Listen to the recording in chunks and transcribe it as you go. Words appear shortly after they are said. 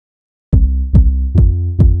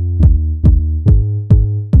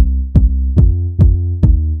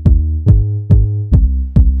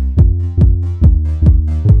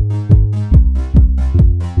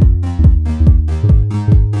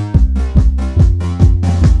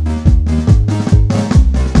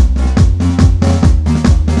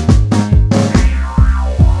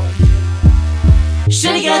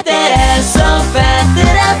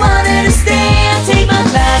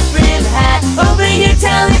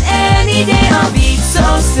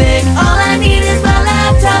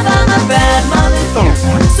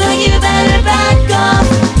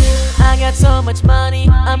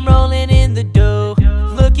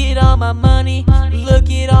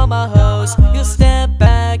you'll step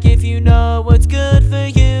back if you know what's good for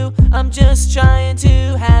you. I'm just trying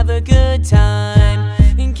to have a good time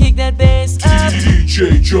and kick that bass up.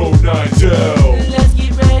 DJ Joe Nigel. Let's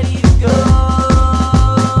get ready to go.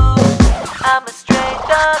 I'm a straight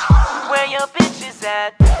up, where your bitches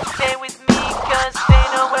at? Stay with me cause they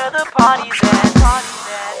know where the party's at. Party's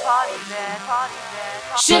at, party's at, party's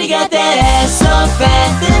at. Shawty got that ass so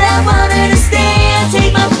fat that I want her to stay. I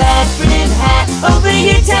take my flat brim hat over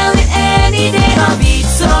here, tell it any day. My beat's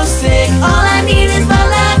so sick, all I need is my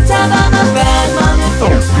laptop. I'm a bad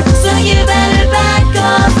mother, so you better back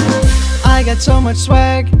up. I got so much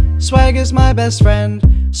swag, swag is my best friend.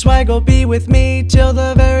 Swag will be with me till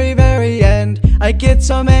the very, very end. I get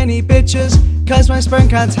so many bitches, cause my sperm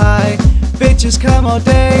count's high. Bitches come all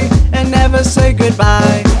day and never say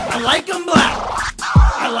goodbye. I like 'em black,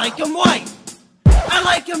 I like 'em white, I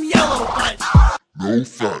like 'em yellow, but no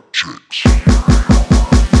fat chicks.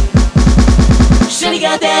 Shawty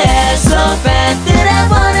got that ass so fat that I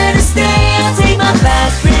want her to stay. I'll take my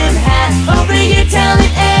flat brim hat over here, tell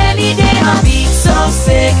it any day. My beat's so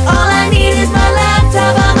sick, all I need is my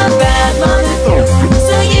laptop. I'm a bad mother,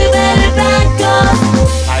 so you better back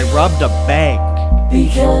up. I robbed a bank.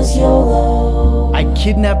 Because you're low. I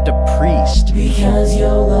kidnapped a priest. Because you're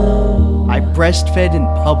low. I breastfed in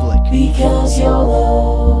public. Because you're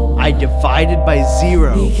low. I divided by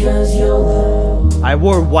zero. Because you're low. I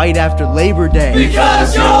wore white after Labor Day.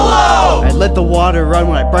 because you're low, I let the water run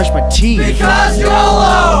when I brushed my teeth. because you're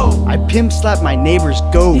low, I pimp slapped my neighbor's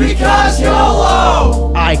goat. because you're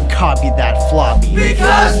low, I copied that floppy.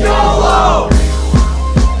 because you're low.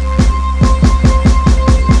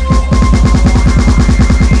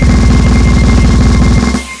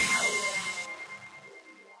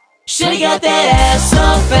 Shawty got that ass so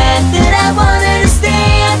fat that I want her to stay.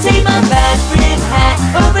 I take my fat brim hat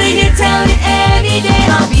over here, tell it any day.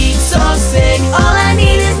 My beat's so sick,